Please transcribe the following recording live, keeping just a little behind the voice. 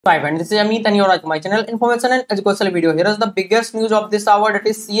Hi friends, this is Amit and you're watching my channel Information and Educational Video. Here is the biggest news of this hour, that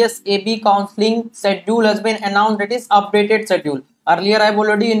is CSAB Counselling schedule has been announced, that is updated schedule. Earlier I have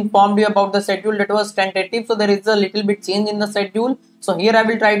already informed you about the schedule that was tentative, so there is a little bit change in the schedule. So here I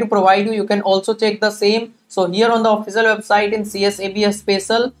will try to provide you can also check the same. So here on the official website in CSAB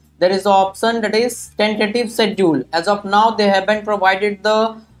Special, there is the option that is tentative schedule. As of now they haven't provided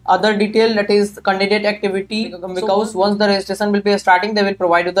the other detail, that is candidate activity, because once the registration will be starting they will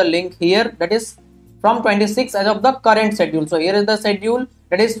provide you the link here, that is from 26 as of the current schedule. So here is the schedule,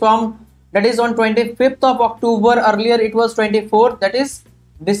 that is on 25th of October. Earlier it was 24th, that is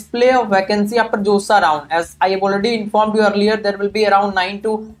display of vacancy after josaa round. As I have already informed you earlier, there will be around 9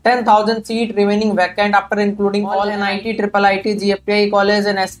 to 10,000 seat remaining vacant after including all NIT, IIIT, GFTI college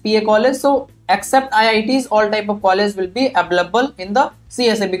and SPA college. So except IITs, all type of college will be available in the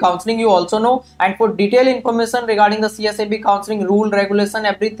CSAB counselling, you also know. And for detailed information regarding the CSAB counselling rule, regulation,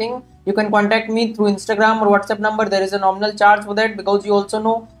 everything, you can contact me through Instagram or WhatsApp number. There is a nominal charge for that, because you also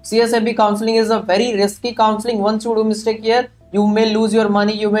know CSAB counselling is a very risky counselling. Once you do mistake here, you may lose your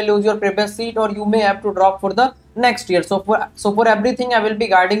money, you may lose your previous seat, or you may have to drop for the next year. So for everything I will be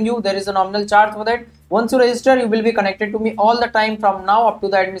guiding you. There is a nominal charge for that. Once you register, you will be connected to me all the time from now up to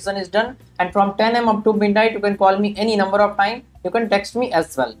the admission is done, and from 10 am up to midnight you can call me any number of time. You can text me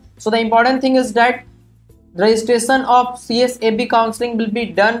as well. So the important thing is that registration of CSAB counselling will be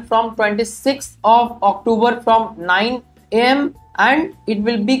done from 26th of October from 9 am and it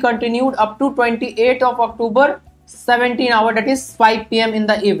will be continued up to 28th of October 17 hour, that is 5 p.m. in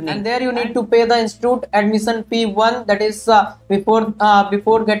the evening. And there you need to pay the institute admission fee 1, that is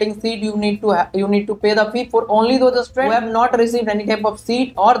before getting seat you need to pay the fee for only those students who have not received any type of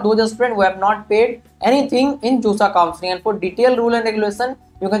seat, or those students who have not paid anything in josaa counselling. And for detailed rule and regulation,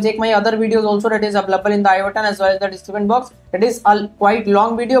 you can check my other videos also, that is available in the I button as well as the description box. That is a quite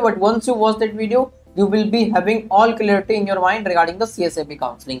long video, but once you watch that video you will be having all clarity in your mind regarding the CSAB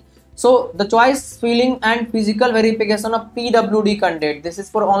counselling. So the choice filling and physical verification of PWD candidate, this is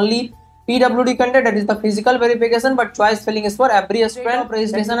for only PWD candidate, that is the physical verification, but choice filling is for every student.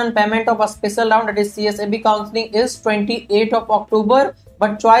 Registration and payment of a special round, that is CSAB counselling, is 28th of October,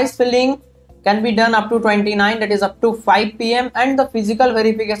 but choice filling can be done up to 29, that is up to 5 p.m. and the physical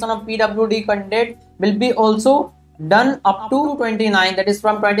verification of PWD candidate will be also done up to 29, that is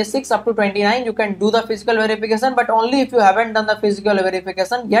from 26 up to 29 you can do the physical verification, but only if you haven't done the physical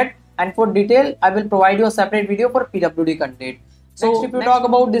verification yet. And for detail I will provide you a separate video for PWD candidate. So next, if you talk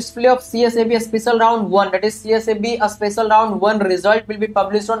about display of CSAB special round 1, that is CSAB a special round 1 result will be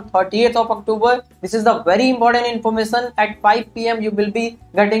published on 30th of October. This is the very important information. At 5 p.m. you will be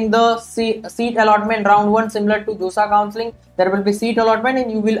getting the seat allotment round 1, similar to josaa counselling. There will be seat allotment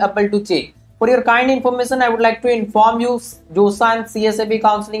and you will be able to check. For your kind information, I would like to inform you josaa and CSAB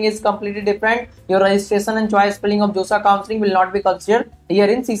counselling is completely different. Your registration and choice filling of josaa counselling will not be considered here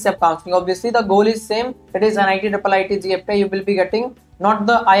in CSAB counselling. Obviously, the goal is same. That is NIT, IIIT, GFTI. You will be getting not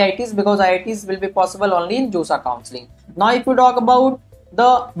the IITs, because IITs will be possible only in josaa counselling. Now, if you talk about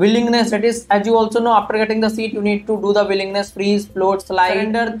the willingness, that is, as you also know, after getting the seat you need to do the willingness, freeze, float, slide,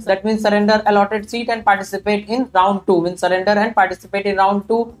 surrender, that means surrender allotted seat and participate in round 2, means surrender and participate in round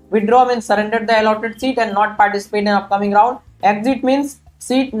 2. Withdraw means surrender the allotted seat and not participate in upcoming round. Exit means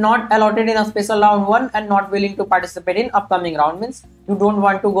seat not allotted in a special round 1 and not willing to participate in upcoming round, means you don't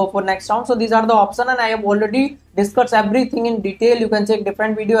want to go for next round. So these are the options, and I have already discussed everything in detail. You can check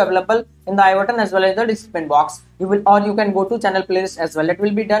different video available in the I button as well as the description box. You can go to channel playlist as well. It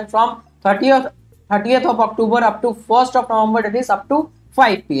will be done from 30th of October up to 1st of November, that is up to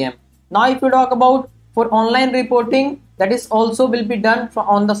 5 p.m. Now if you talk about for online reporting, that is also will be done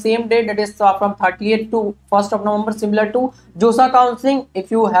on the same day, that is from 30th to 1st of November, similar to josaa counselling.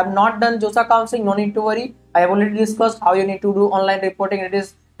 If you have not done josaa counselling, no need to worry. I have already discussed how you need to do online reporting. It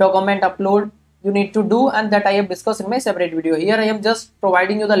is document upload you need to do, and that I have discussed in my separate video. Here I am just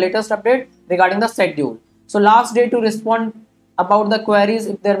providing you the latest update regarding the schedule. So last day to respond about the queries.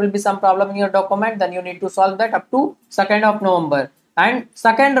 If there will be some problem in your document, then you need to solve that up to 2nd of November. And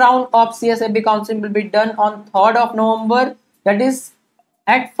second round of CSAB counselling will be done on 3rd of November, that is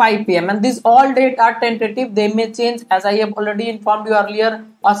at 5 p.m. and these all dates are tentative. They may change, as I have already informed you earlier,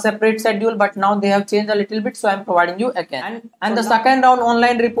 a separate schedule, but now they have changed a little bit, so I am providing you again. And the second round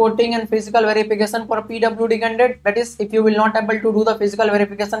online reporting and physical verification for PWD candidate, that is if you will not able to do the physical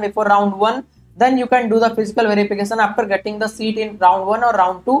verification before round 1, then you can do the physical verification after getting the seat in round 1 or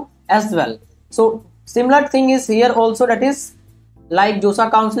round 2 as well. So similar thing is here also, that is like josaa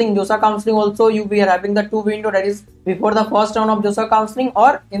counselling also you are having the 2 window, that is before the first round of josaa counselling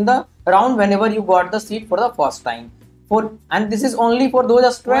or in the round whenever you got the seat for the first time. and this is only for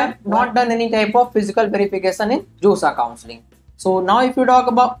those students not done any type of physical verification in josaa counseling. So now if you talk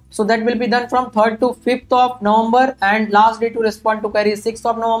about, so that will be done from 3rd to 5th of November, and last day to respond to query is 6th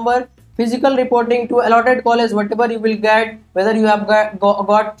of November. Physical reporting to allotted college, whatever you will get, whether you have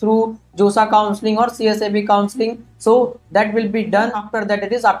got through josaa counseling or CSAB counseling, so that will be done after that.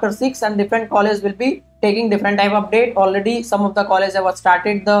 It is after 6, and different colleges will be taking different type of update. Already some of the colleges have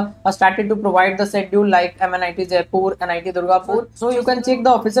started to provide the schedule, like MNIT Jaipur, NIT Durgapur. So you can check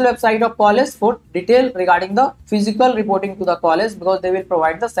the official website of college for detail regarding the physical reporting to the college, because they will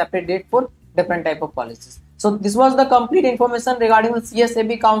provide the separate date for different type of colleges. So this was the complete information regarding the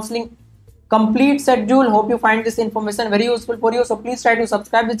CSAB counseling complete schedule. Hope you find this information very useful for you. So please try to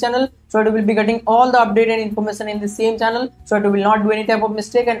subscribe the channel so that you will be getting all the updated information in the same channel, so that you will not do any type of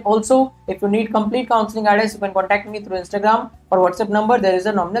mistake. And also, if you need complete counseling guidance, you can contact me through Instagram or WhatsApp number. There is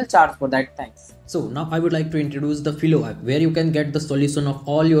a nominal charge for that. Thanks. So now I would like to introduce the Philo app, where you can get the solution of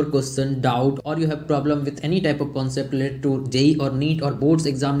all your question, doubt, or you have problem with any type of concept related to JEE or NEET or boards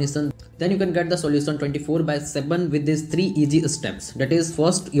examination. Then you can get the solution 24/7 with these 3 easy steps. That is,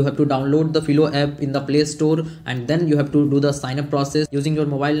 first you have to download the Philo app in the Play Store, and then you have to do the sign up process using your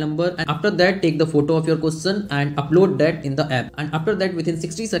mobile number. And after that, take the photo of your question and upload that in the app. And after that, within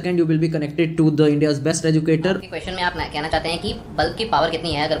 60 seconds, you will be connected to the India's best educator. Question में आप कहना चाहते हैं कि bulb की power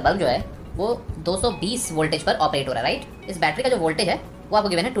कितनी है। अगर बल्ब जो है वो 220 वोल्टेज पर ऑपरेट हो रहा है, राइट। इस बैटरी का जो वोल्टेज है वो आपको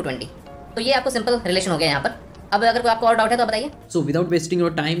गिवन है 220। तो ये आपको सिंपल रिलेशन हो गया यहाँ पर। अब अगर कोई आपको और डाउट है तो बताइए। So without wasting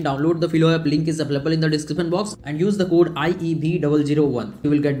your time, download the Philo app. Link is available in the description box and use the code IEB001.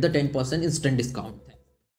 You will get the 10% instant discount.